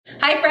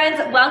Hi friends,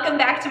 welcome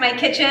back to my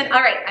kitchen.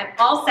 All right, I'm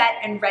all set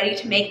and ready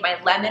to make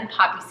my lemon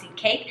poppy seed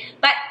cake,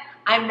 but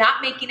I'm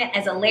not making it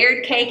as a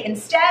layered cake.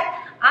 Instead,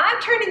 I'm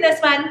turning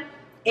this one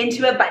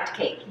into a bundt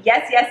cake.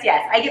 Yes, yes,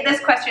 yes. I get this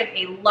question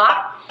a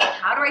lot.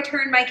 How do I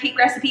turn my cake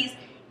recipes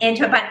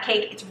into a bundt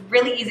cake? It's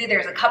really easy.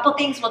 There's a couple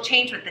things will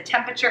change with the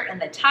temperature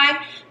and the time,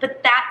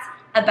 but that's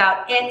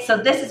about it. So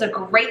this is a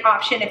great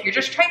option if you're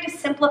just trying to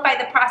simplify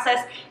the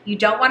process. You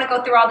don't want to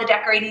go through all the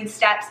decorating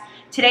steps.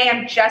 Today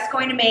I'm just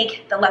going to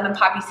make the lemon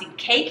poppy seed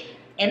cake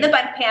in the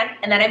bundt pan,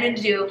 and then I'm going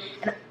to do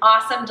an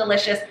awesome,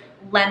 delicious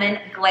lemon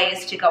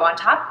glaze to go on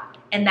top.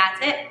 And that's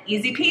it.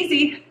 Easy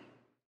peasy.